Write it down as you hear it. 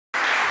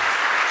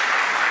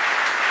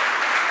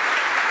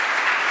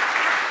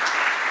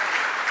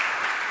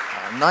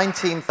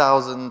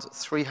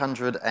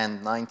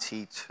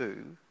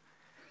19,392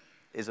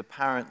 is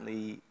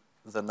apparently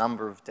the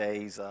number of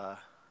days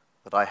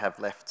that I have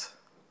left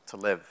to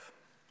live.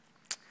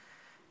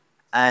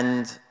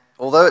 And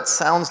although it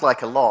sounds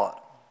like a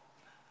lot,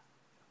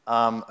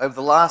 over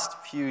the last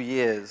few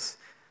years,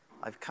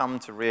 I've come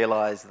to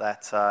realize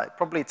that it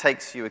probably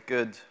takes you a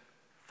good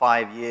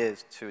 5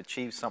 years to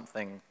achieve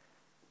something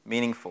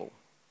meaningful.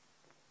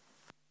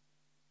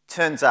 It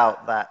turns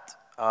out that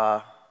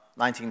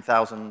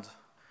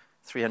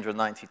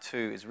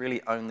 19,392 is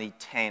really only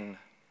 10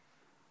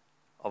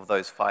 of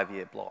those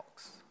 5-year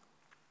blocks.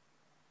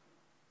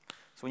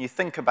 So when you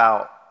think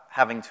about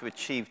having to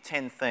achieve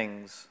 10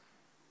 things,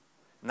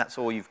 and that's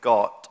all you've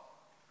got,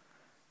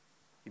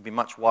 you'd be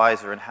much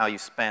wiser in how you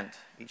spent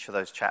each of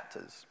those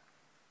chapters.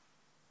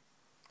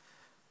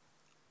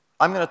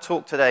 I'm going to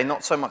talk today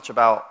not so much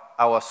about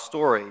our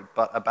story,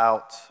 but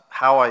about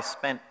how I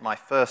spent my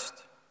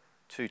first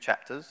 2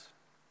 chapters,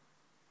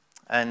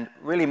 and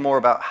really more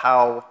about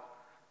how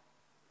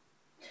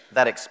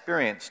that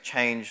experience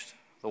changed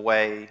the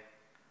way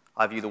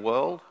I view the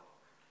world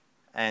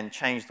and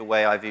changed the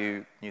way I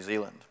view New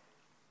Zealand.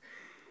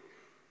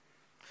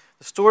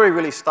 The story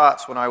really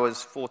starts when I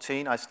was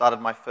 14. I started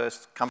my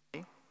first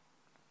company,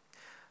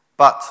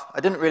 but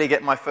I didn't really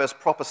get my first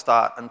proper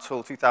start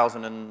until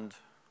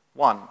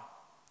 2001,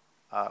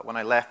 when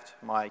I left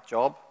my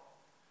job.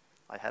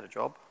 I had a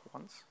job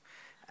once,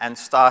 and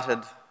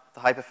started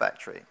the Hyper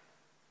Factory.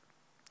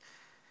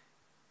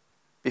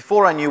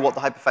 Before I knew what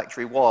the Hyper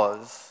Factory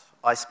was,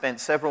 I spent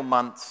several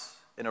months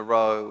in a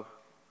row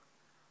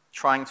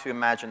trying to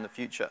imagine the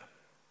future.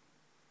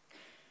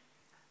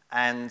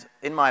 And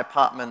in my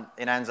apartment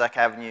in Anzac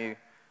Avenue,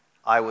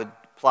 I would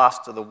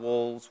plaster the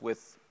walls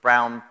with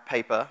brown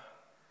paper,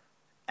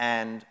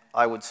 and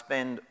I would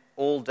spend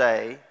all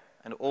day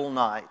and all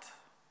night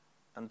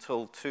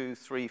until 2,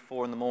 3,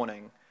 4 in the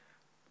morning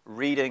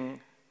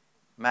reading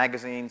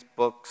magazines,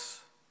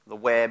 books, the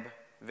web,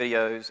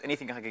 videos,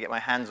 anything I could get my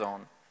hands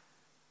on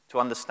to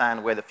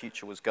understand where the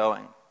future was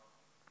going.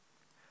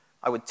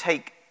 I would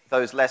take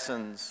those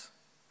lessons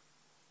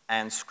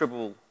and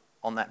scribble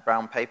on that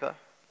brown paper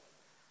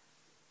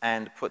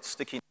and put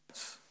sticky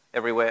notes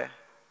everywhere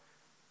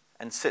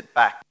and sit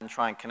back and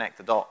try and connect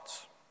the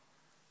dots.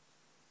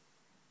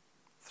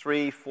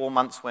 3, 4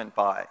 months went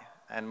by,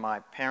 and my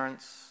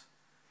parents,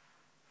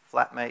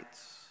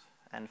 flatmates,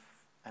 and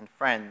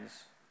friends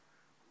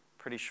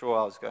pretty sure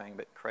I was going a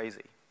bit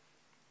crazy.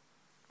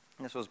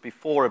 And this was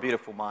before A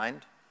Beautiful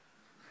Mind,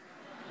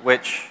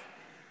 which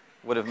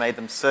would have made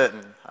them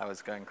certain I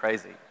was going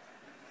crazy.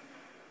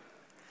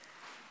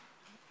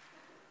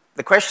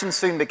 The question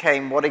soon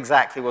became, what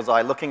exactly was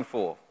I looking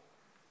for?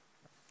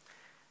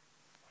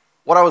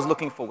 What I was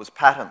looking for was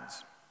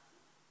patterns.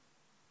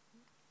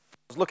 I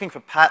was looking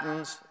for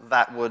patterns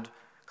that would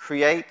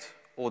create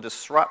or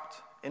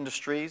disrupt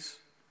industries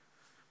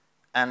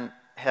and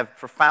have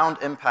profound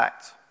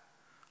impact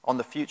on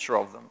the future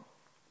of them.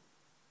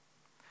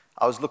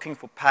 I was looking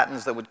for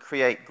patterns that would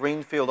create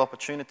greenfield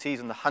opportunities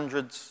in the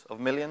hundreds of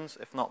millions,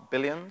 if not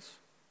billions.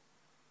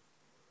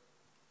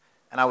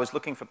 And I was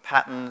looking for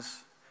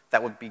patterns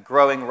that would be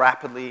growing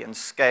rapidly and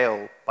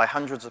scale by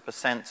hundreds of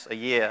 % a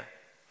year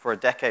for a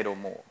decade or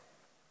more.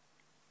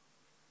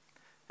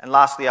 And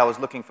lastly, I was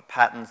looking for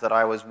patterns that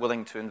I was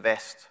willing to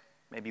invest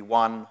maybe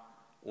 1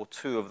 or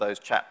 2 of those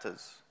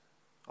chapters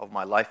of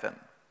my life in.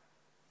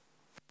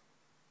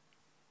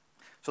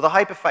 So the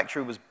Hyper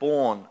Factory was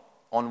born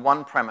on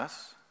one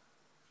premise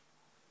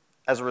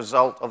as a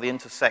result of the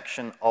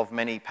intersection of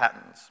many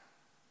patterns.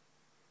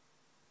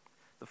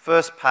 The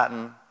first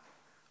pattern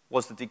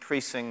was the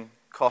decreasing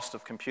cost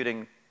of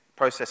computing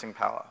processing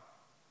power.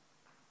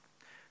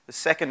 The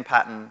second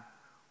pattern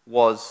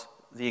was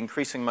the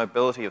increasing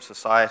mobility of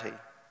society.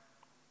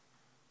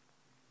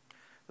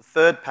 The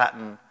third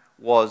pattern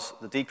was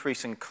the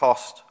decreasing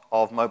cost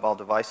of mobile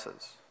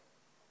devices.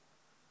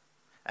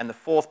 And the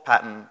fourth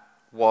pattern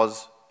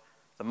was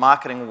the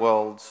marketing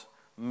world's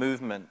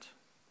movement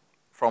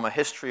from a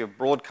history of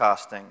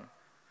broadcasting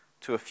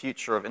to a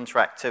future of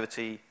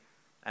interactivity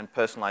and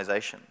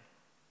personalization.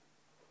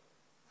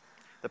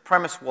 The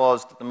premise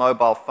was that the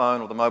mobile phone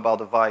or the mobile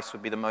device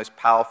would be the most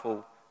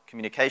powerful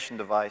communication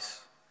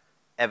device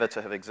ever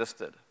to have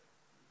existed.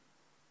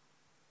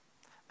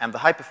 And the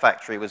Hyper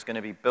Factory was going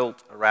to be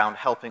built around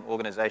helping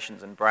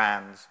organizations and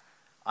brands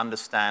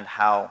understand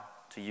how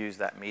to use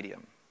that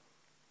medium.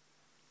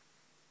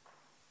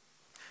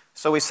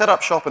 So we set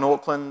up shop in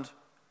Auckland,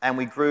 and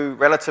we grew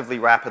relatively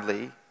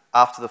rapidly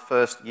after the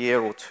first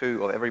year or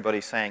 2 of everybody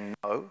saying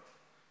no.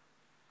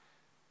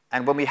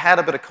 And when we had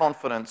a bit of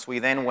confidence, we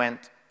then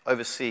went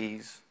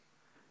overseas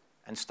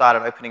and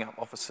started opening up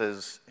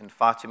offices in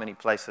far too many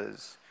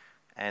places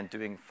and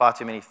doing far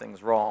too many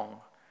things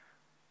wrong,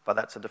 but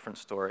that's a different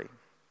story.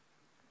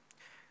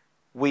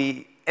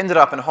 We ended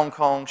up in Hong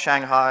Kong,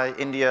 Shanghai,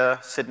 India,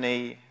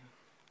 Sydney,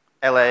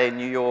 LA,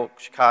 New York,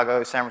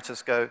 Chicago, San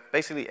Francisco,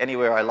 basically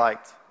anywhere I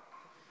liked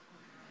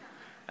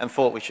and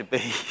thought we should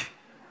be.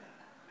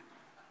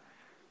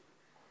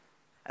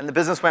 And the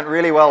business went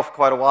really well for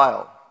quite a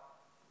while.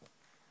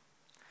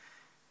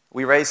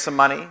 We raised some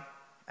money,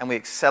 and we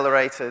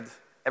accelerated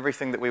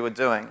everything that we were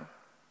doing.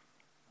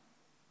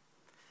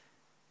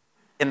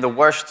 In the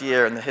worst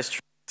year in the history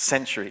of the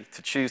century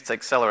to choose to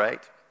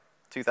accelerate,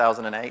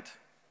 2008,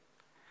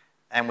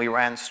 and we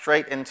ran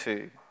straight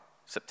into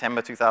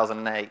September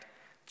 2008,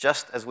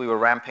 just as we were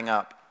ramping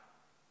up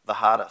the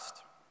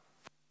hardest.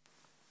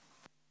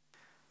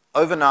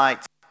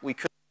 Overnight, we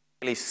couldn't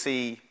really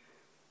see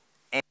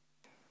any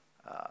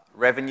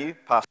revenue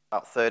past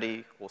about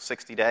 30 or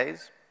 60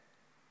 days,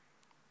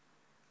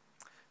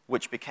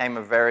 which became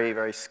a very,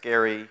 very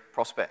scary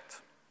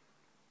prospect.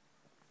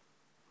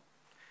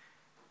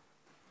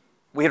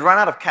 We had run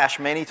out of cash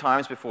many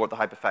times before at the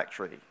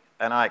Hyperfactory,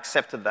 and I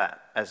accepted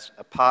that as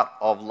a part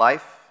of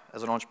life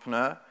as an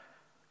entrepreneur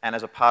and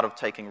as a part of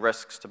taking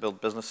risks to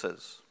build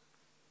businesses.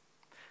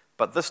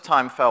 But this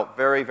time felt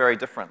very, very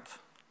different.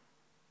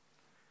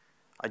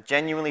 I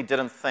genuinely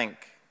didn't think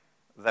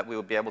that we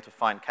would be able to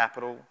find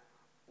capital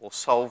or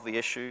solve the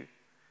issue,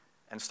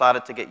 and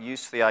started to get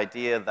used to the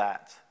idea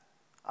that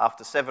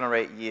after 7 or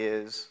 8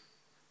 years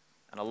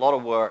and a lot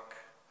of work,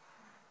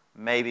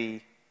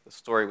 maybe the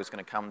story was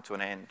going to come to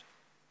an end.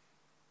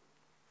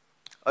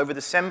 Over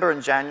December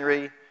and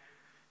January,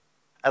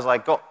 as I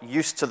got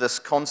used to this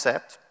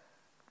concept,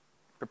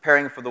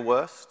 preparing for the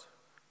worst,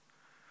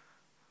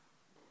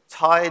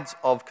 tides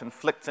of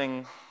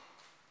conflicting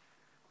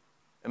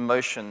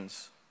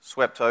emotions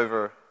swept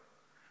over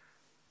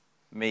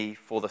me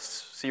for the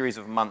series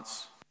of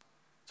months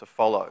to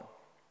follow.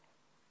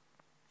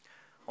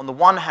 On the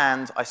one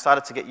hand, I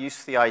started to get used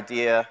to the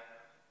idea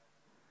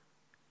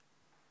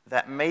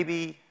that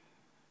maybe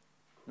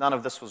none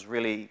of this was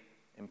really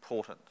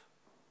important,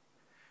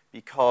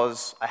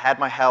 because I had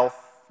my health,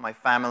 my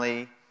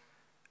family,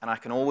 and I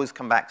can always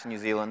come back to New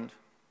Zealand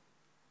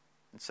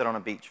and sit on a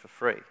beach for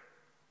free.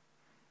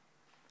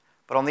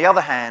 But on the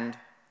other hand,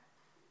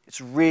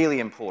 it's really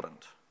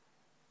important,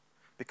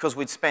 because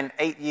we'd spent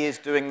 8 years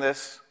doing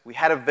this, we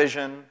had a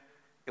vision,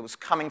 it was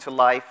coming to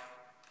life,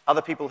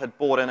 other people had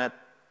bought in it,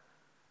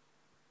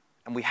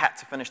 and we had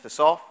to finish this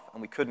off,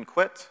 and we couldn't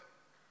quit.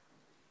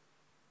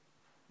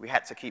 We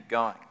had to keep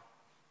going.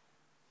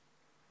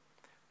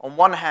 On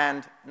one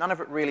hand, none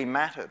of it really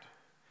mattered,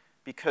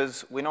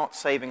 because we're not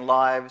saving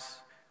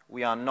lives,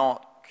 we are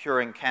not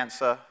curing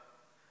cancer,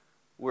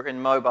 we're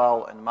in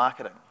mobile and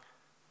marketing.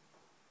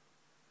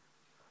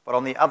 But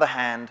on the other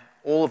hand,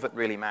 all of it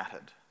really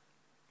mattered,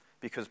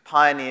 because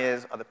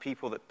pioneers are the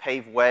people that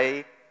pave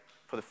way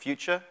for the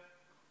future,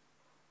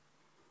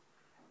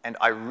 and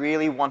I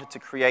really wanted to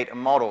create a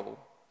model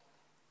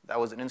that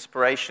was an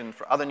inspiration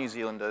for other New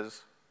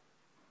Zealanders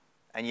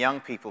and young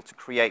people to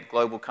create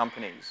global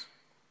companies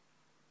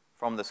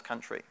from this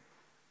country.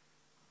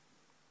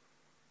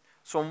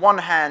 So on one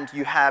hand,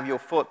 you have your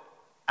foot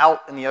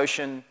out in the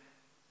ocean,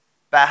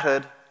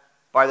 battered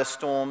by the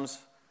storms,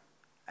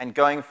 and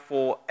going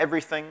for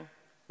everything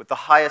with the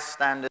highest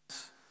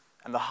standards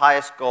and the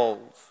highest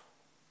goals,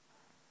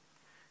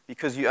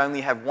 because you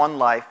only have one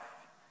life,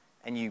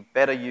 and you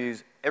better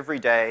use every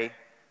day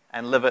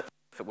and live it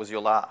if it was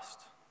your last.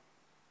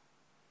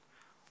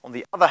 On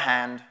the other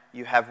hand,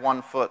 you have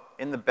one foot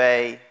in the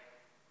bay,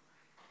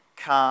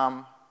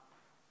 calm,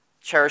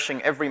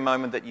 cherishing every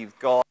moment that you've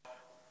got,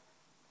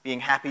 being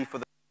happy for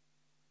the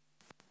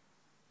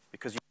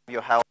because you have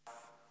your health,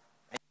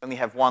 and you only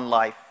have one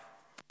life,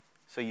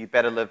 so you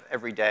better live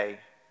every day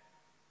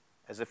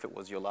as if it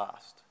was your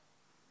last.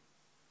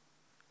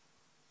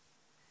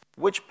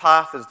 Which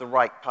path is the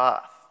right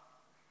path?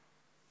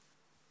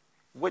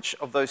 Which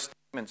of those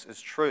statements is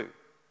true?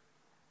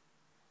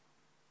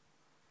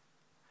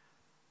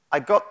 I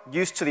got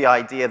used to the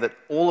idea that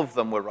all of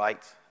them were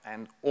right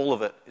and all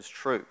of it is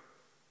true.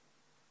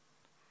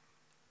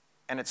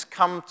 And it's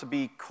come to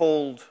be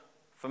called,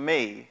 for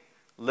me,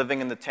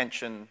 living in the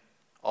tension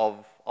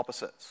of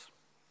opposites.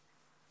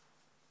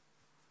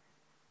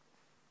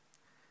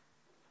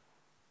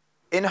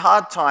 In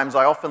hard times,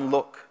 I often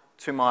look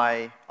to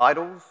my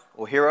idols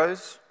or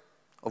heroes,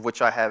 of which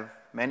I have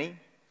many.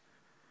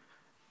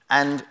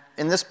 And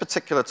in this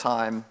particular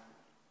time,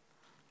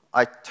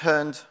 I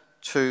turned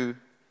to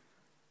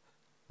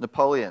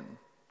Napoleon.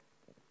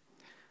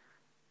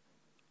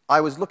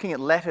 I was looking at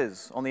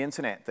letters on the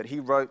internet that he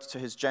wrote to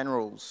his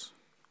generals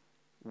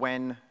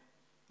when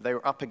they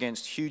were up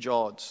against huge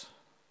odds.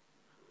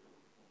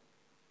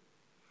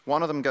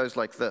 One of them goes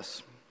like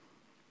this: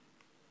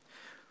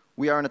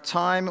 "We are in a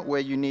time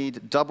where you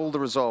need double the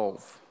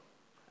resolve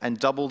and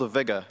double the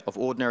vigor of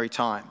ordinary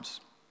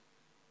times.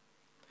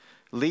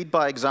 Lead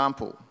by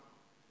example.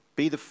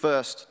 Be the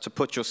first to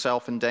put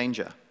yourself in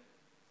danger.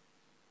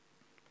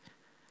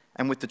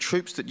 And with the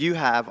troops that you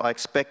have, I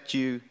expect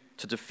you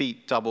to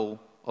defeat double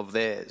of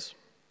theirs."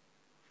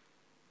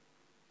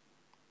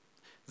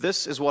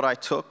 This is what I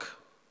took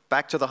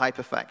back to the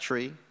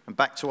Hyperfactory and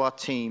back to our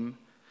team,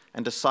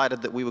 and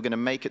decided that we were going to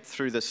make it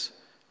through this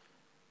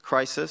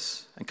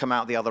crisis and come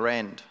out the other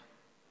end.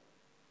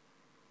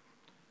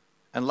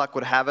 And luck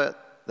would have it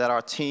that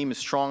our team is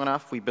strong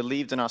enough, we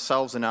believed in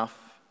ourselves enough,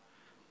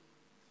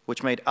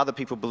 which made other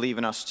people believe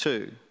in us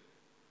too,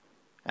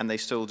 and they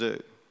still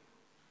do.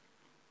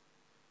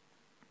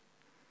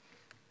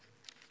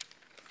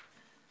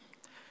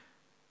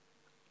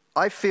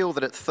 I feel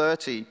that at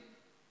 30,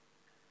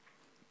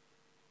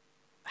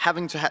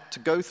 having to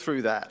go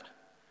through that,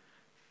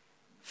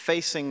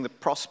 facing the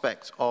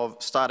prospect of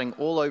starting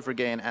all over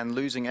again and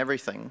losing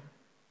everything,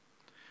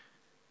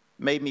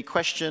 made me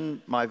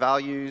question my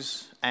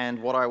values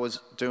and what I was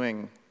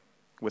doing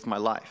with my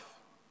life.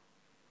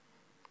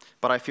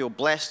 But I feel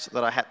blessed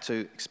that I had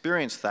to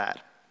experience that,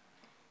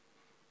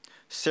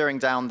 staring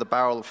down the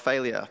barrel of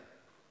failure,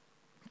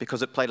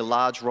 because it played a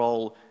large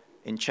role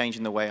in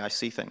changing the way I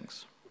see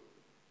things.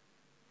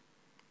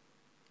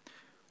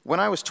 When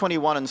I was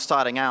 21 and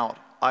starting out,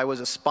 I was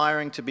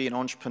aspiring to be an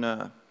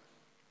entrepreneur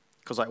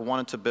because I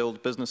wanted to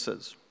build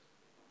businesses.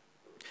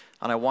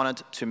 And I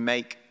wanted to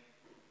make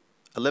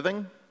a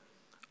living,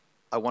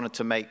 I wanted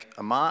to make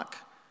a mark,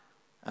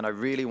 and I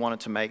really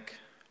wanted to make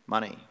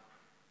money.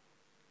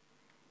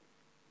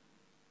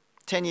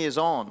 10 years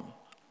on,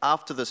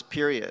 after this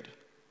period,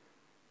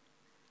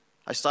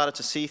 I started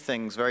to see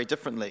things very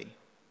differently.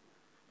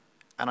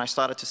 And I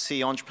started to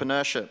see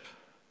entrepreneurship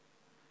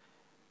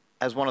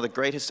as one of the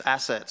greatest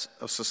assets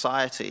of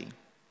society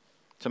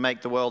to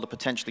make the world a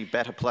potentially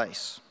better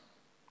place.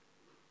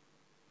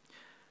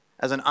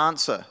 As an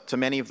answer to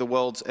many of the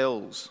world's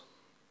ills,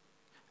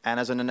 and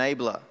as an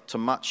enabler to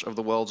much of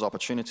the world's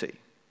opportunity.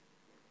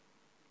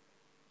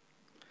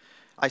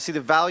 I see the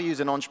values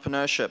in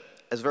entrepreneurship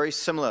as very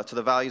similar to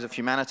the values of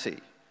humanity,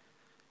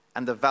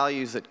 and the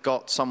values that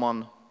got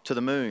someone to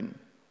the moon,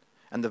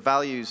 and the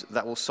values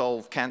that will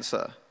solve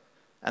cancer,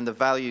 and the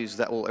values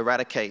that will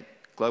eradicate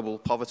global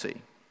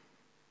poverty.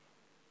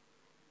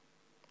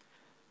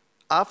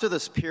 After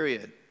this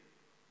period,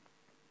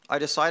 I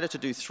decided to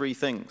do 3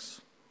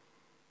 things.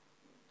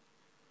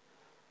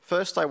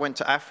 First, I went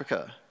to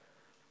Africa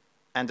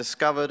and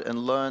discovered and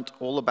learned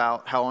all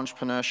about how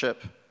entrepreneurship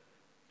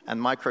and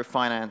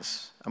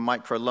microfinance and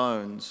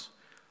microloans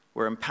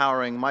were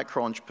empowering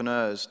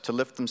micro-entrepreneurs to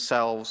lift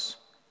themselves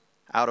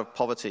out of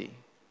poverty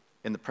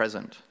in the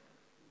present.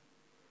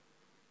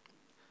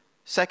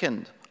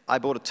 Second, I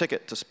bought a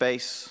ticket to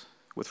space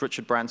with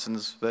Richard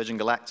Branson's Virgin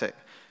Galactic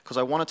because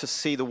I wanted to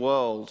see the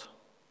world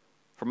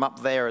from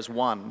up there as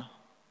one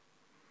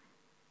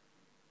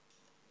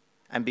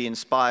and be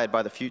inspired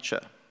by the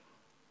future.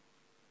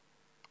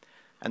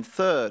 And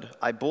third,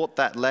 I bought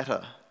that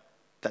letter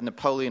that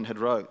Napoleon had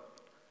wrote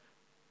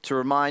to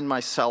remind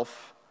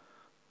myself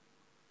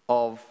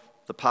of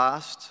the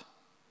past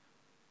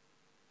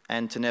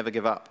and to never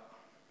give up.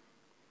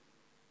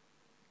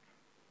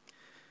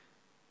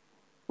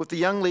 With the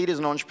young leaders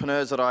and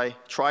entrepreneurs that I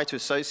try to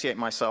associate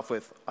myself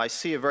with, I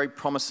see a very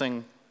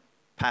promising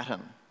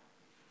pattern.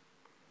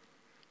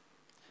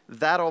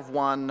 That of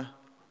one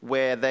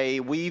where they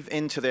weave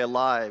into their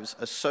lives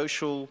a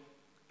social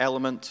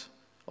element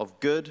of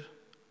good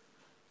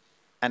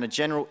and a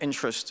general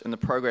interest in the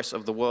progress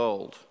of the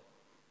world,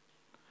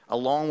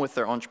 along with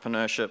their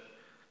entrepreneurship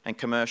and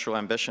commercial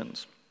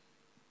ambitions.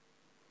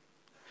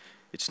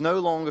 It's no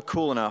longer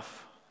cool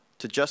enough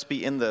to just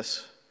be in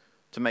this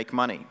to make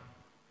money.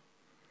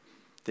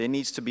 There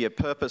needs to be a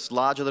purpose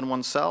larger than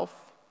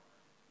oneself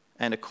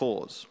and a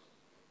cause.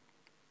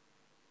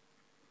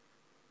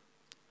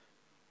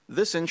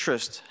 This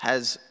interest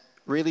has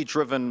really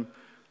driven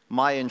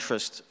my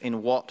interest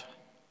in what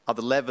are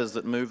the levers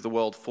that move the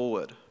world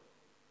forward.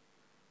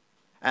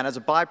 And as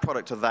a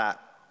byproduct of that,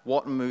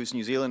 what moves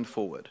New Zealand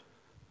forward?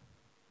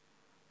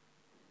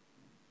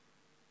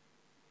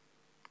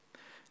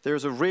 There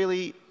is a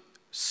really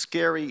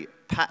scary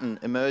pattern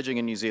emerging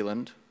in New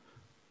Zealand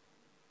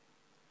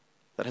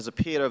that has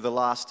appeared over the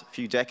last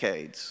few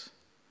decades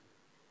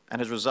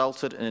and has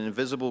resulted in an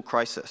invisible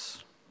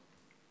crisis.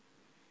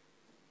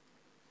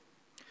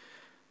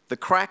 The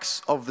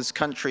cracks of this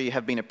country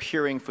have been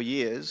appearing for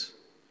years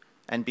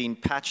and been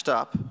patched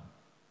up,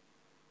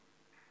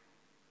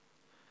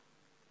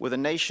 with a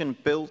nation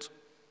built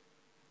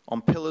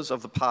on pillars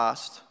of the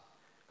past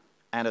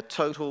and a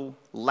total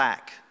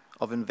lack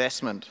of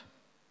investment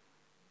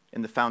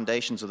in the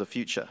foundations of the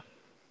future.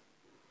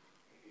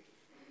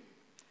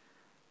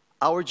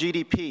 Our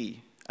GDP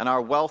and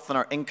our wealth and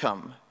our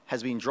income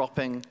has been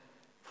dropping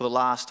for the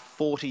last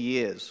 40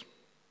 years,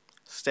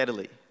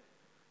 steadily,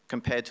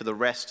 compared to the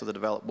rest of the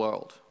developed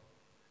world.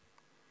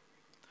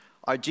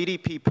 Our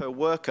GDP per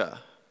worker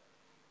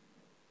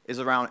is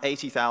around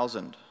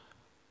 80,000,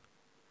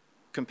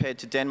 compared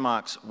to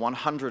Denmark's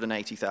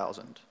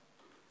 180,000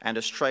 and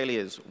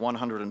Australia's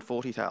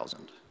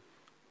 140,000.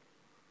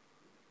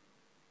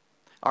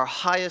 Our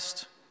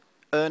highest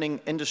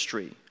earning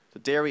industry, the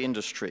dairy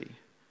industry,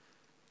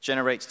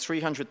 generates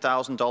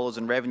 $300,000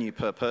 in revenue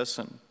per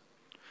person.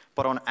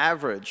 But on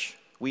average,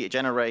 we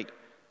generate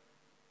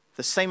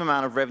the same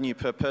amount of revenue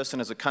per person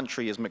as a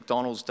country as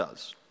McDonald's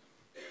does.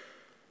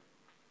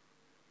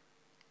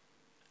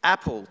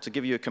 Apple, to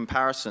give you a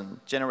comparison,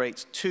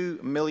 generates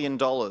 $2 million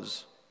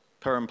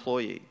per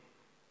employee.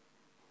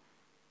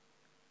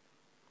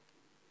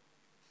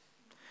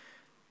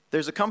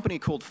 There's a company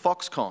called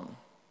Foxconn,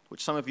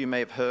 which some of you may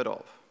have heard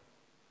of.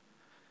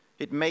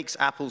 It makes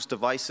Apple's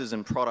devices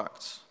and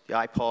products, the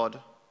iPod,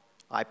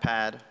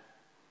 iPad,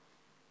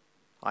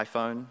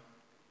 iPhone.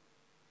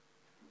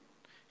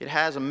 It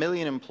has 1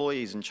 million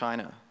employees in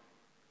China.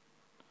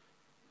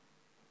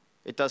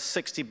 It does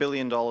 $60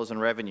 billion in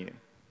revenue.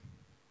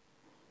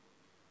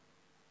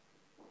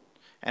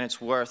 And it's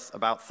worth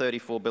about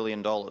 $34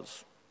 billion,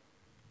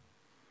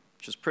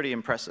 which is pretty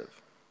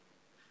impressive.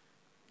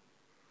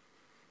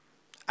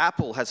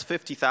 Apple has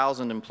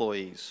 50,000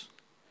 employees,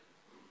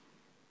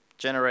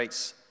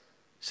 generates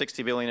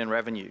 $60 billion in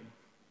revenue,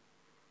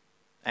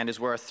 and is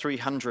worth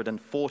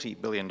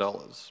 $340 billion.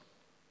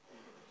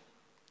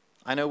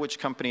 I know which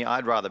company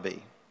I'd rather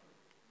be.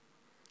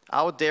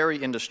 Our dairy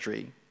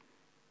industry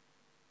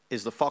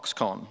is the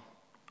Foxconn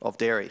of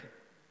dairy.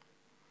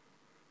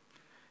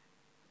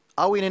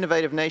 Are we an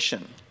innovative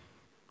nation?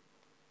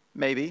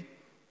 Maybe.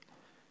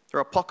 There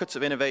are pockets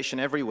of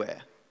innovation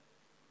everywhere.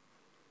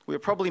 We are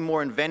probably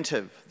more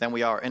inventive than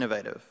we are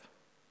innovative.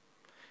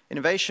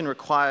 Innovation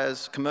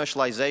requires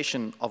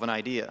commercialization of an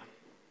idea.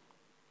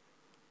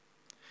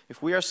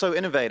 If we are so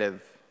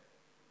innovative,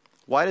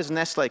 why does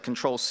Nestlé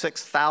control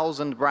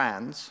 6,000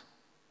 brands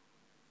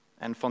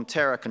and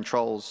Fonterra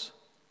controls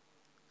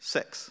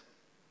 6?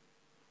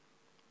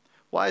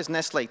 Why is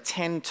Nestlé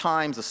 10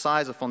 times the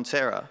size of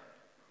Fonterra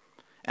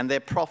and their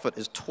profit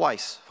is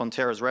twice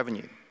Fonterra's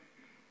revenue?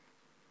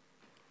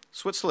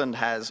 Switzerland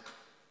has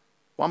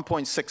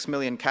 1.6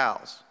 million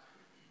cows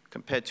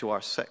compared to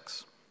our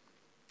 6.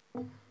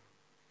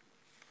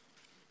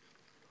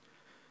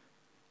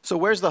 So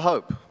where's the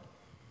hope?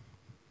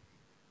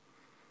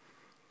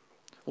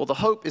 Well, the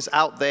hope is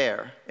out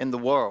there in the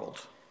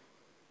world.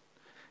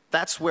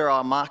 That's where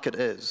our market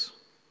is.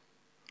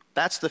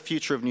 That's the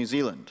future of New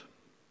Zealand.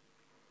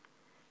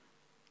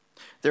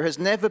 There has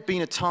never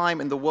been a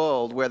time in the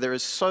world where there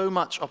is so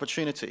much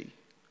opportunity,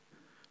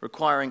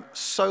 requiring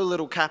so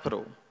little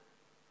capital,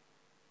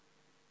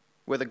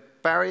 where the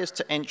barriers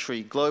to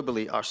entry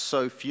globally are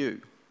so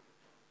few.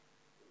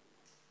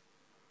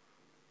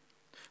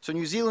 So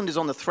New Zealand is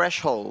on the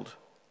threshold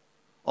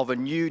of a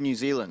new New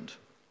Zealand,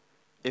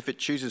 if it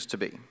chooses to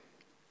be.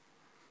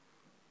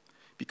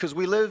 Because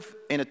we live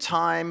in a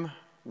time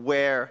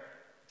where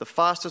the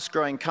fastest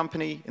growing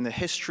company in the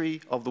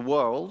history of the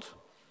world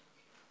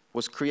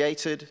was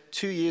created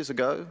 2 years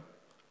ago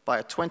by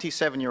a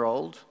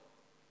 27-year-old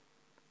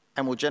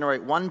and will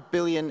generate $1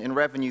 billion in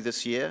revenue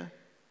this year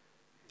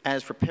and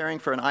is preparing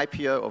for an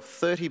IPO of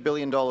 $30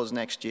 billion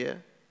next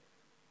year,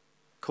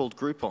 called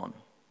Groupon.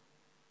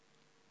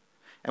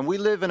 And we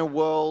live in a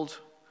world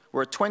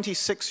where a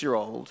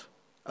 26-year-old,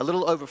 a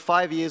little over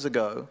 5 years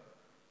ago,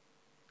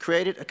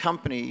 created a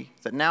company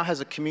that now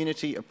has a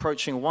community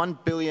approaching 1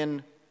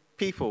 billion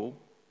people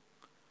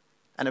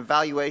and a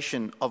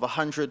valuation of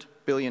 $100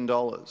 billion.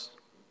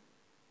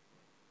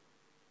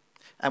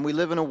 And we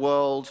live in a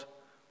world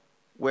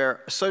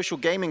where a social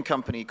gaming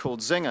company called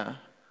Zynga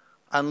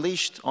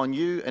unleashed on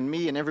you and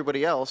me and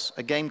everybody else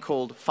a game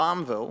called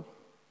Farmville,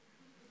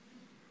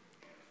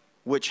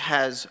 which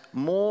has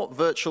more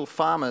virtual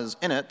farmers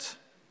in it,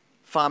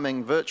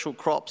 farming virtual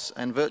crops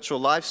and virtual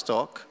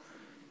livestock,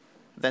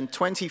 than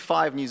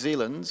 25 New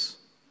Zealands,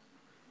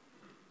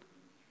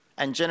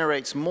 and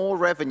generates more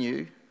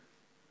revenue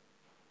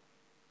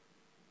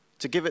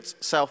to give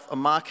itself a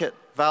market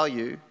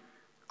value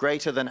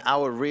greater than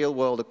our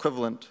real-world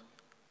equivalent,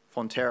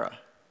 Fonterra.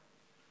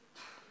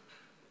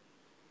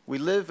 We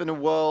live in a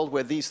world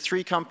where these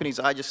 3 companies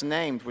I just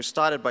named were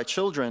started by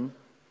children,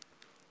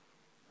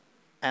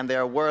 and they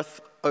are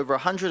worth over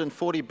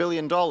 $140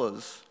 billion,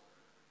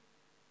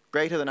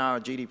 greater than our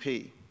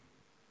GDP.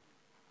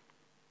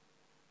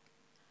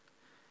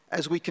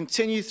 As we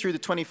continue through the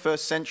 21st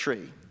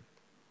century,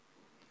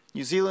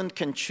 New Zealand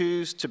can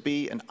choose to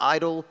be an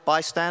idle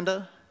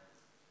bystander,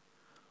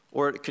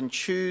 or it can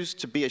choose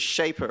to be a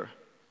shaper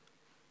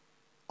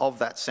of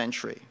that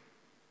century.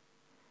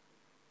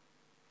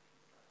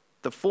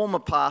 The former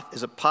path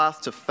is a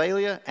path to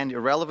failure and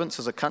irrelevance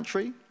as a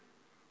country,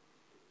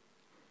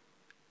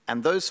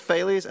 and those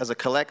failures as a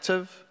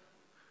collective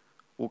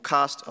will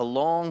cast a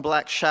long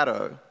black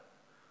shadow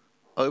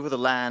over the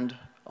land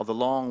of the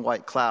long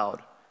white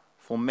cloud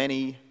for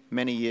many,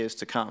 many years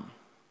to come.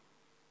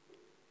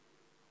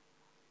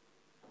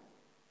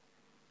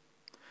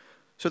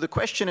 So the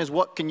question is,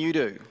 what can you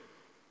do?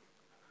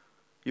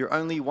 You're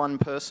only one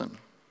person.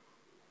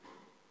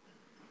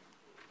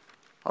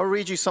 I'll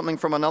read you something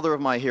from another of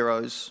my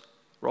heroes,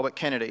 Robert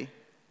Kennedy,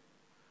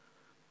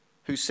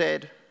 who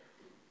said,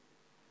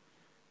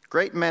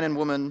 "Great men and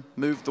women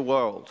moved the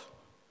world,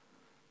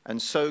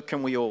 and so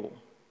can we all.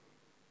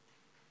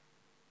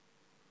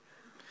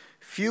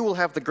 Few will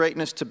have the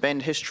greatness to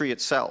bend history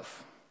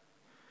itself,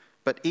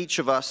 but each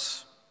of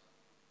us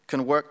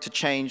can work to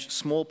change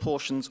small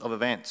portions of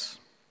events.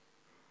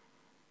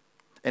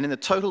 And in the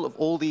total of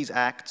all these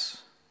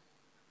acts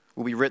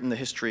will be written the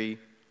history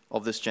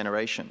of this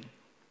generation."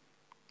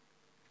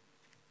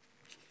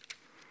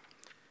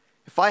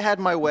 If I had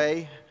my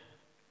way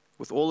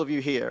with all of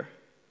you here,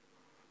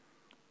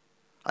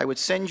 I would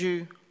send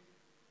you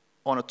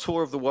on a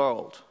tour of the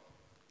world.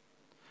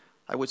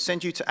 I would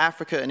send you to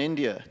Africa and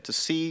India to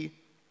see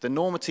the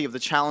enormity of the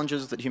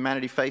challenges that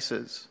humanity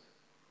faces.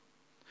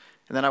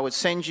 And then I would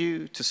send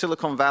you to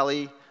Silicon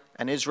Valley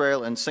and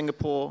Israel and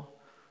Singapore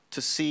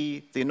to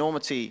see the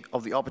enormity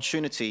of the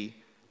opportunity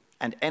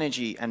and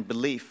energy and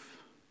belief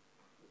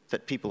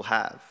that people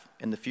have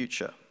in the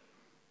future.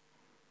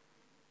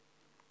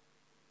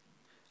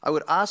 I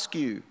would ask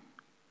you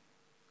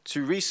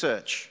to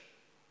research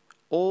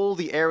all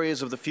the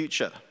areas of the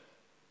future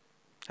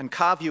and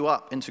carve you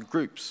up into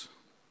groups: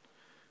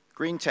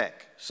 green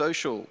tech,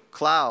 social,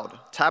 cloud,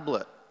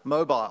 tablet,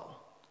 mobile,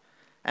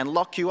 and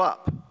lock you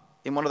up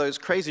in one of those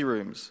crazy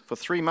rooms for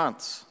 3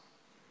 months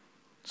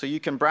so you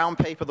can brown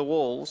paper the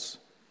walls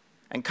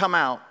and come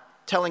out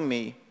telling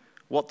me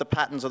what the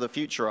patterns of the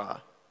future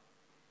are,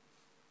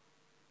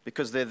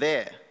 because they're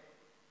there.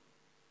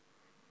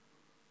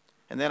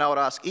 And then I would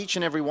ask each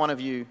and every one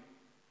of you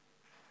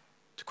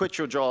to quit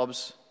your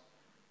jobs,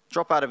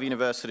 drop out of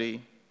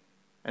university,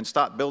 and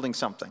start building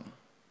something.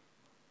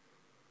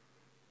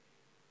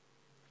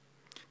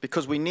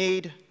 Because we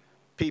need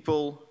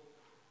people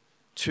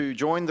to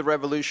join the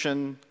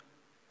revolution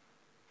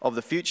of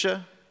the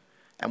future,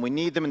 and we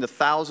need them in the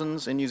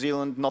thousands in New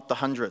Zealand, not the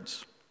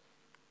hundreds.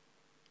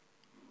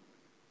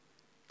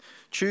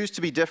 Choose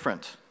to be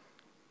different.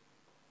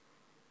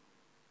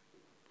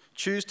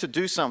 Choose to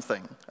do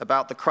something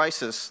about the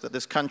crisis that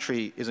this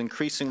country is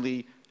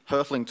increasingly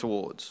hurtling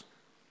towards.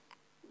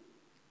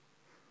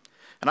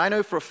 And I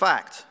know for a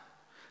fact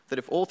that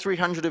if all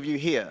 300 of you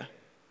here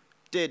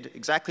did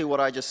exactly what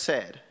I just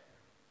said,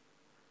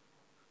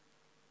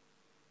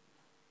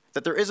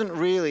 that there isn't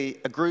really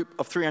a group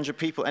of 300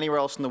 people anywhere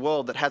else in the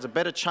world that has a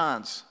better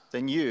chance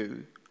than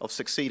you of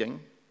succeeding,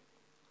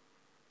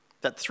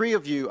 that 3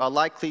 of you are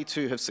likely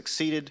to have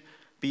succeeded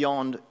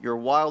beyond your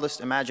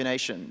wildest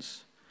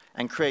imaginations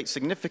and create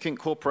significant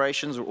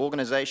corporations or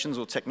organizations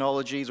or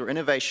technologies or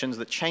innovations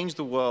that change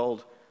the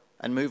world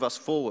and move us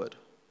forward.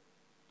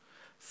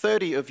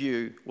 30 of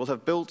you will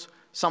have built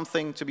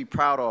something to be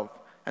proud of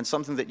and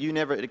something that you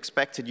never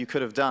expected you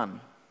could have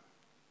done.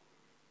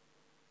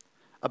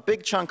 A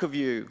big chunk of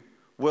you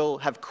will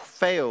have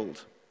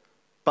failed,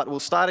 but will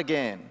start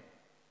again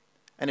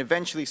and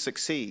eventually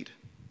succeed.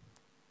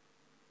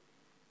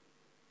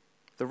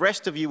 The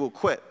rest of you will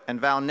quit and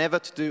vow never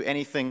to do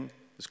anything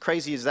as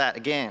crazy as that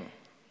again.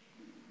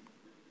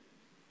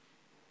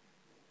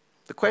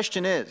 The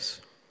question is,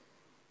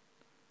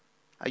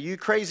 are you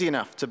crazy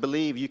enough to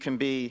believe you can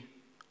be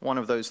one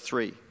of those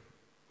 3?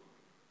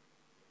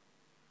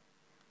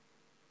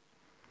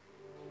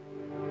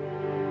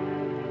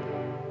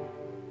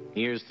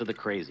 Here's to the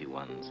crazy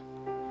ones.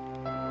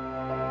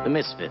 The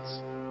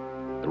misfits,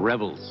 the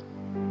rebels,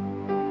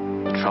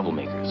 the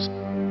troublemakers,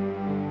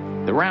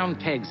 the round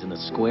pegs in the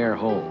square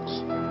holes,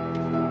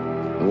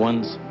 the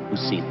ones who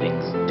see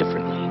things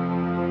differently.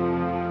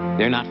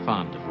 They're not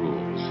fond of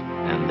rules,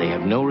 and they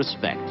have no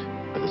respect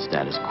for the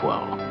status quo.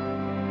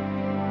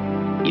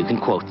 You can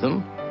quote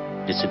them,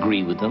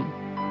 disagree with them,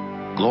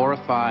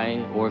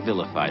 glorify or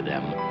vilify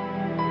them,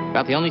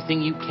 but the only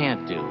thing you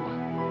can't do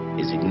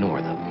is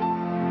ignore them.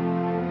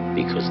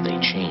 Because they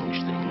change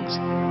things.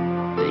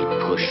 They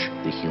push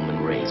the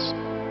human race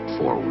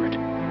forward.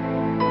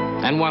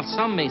 And while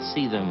some may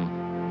see them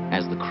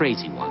as the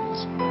crazy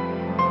ones,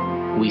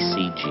 we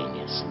see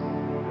genius.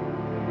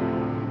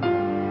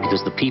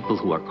 Because the people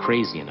who are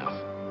crazy enough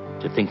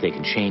to think they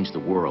can change the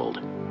world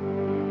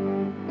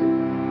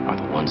are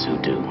the ones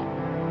who do.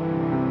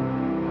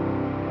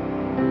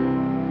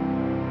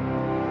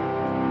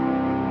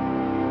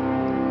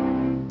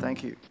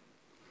 Thank you.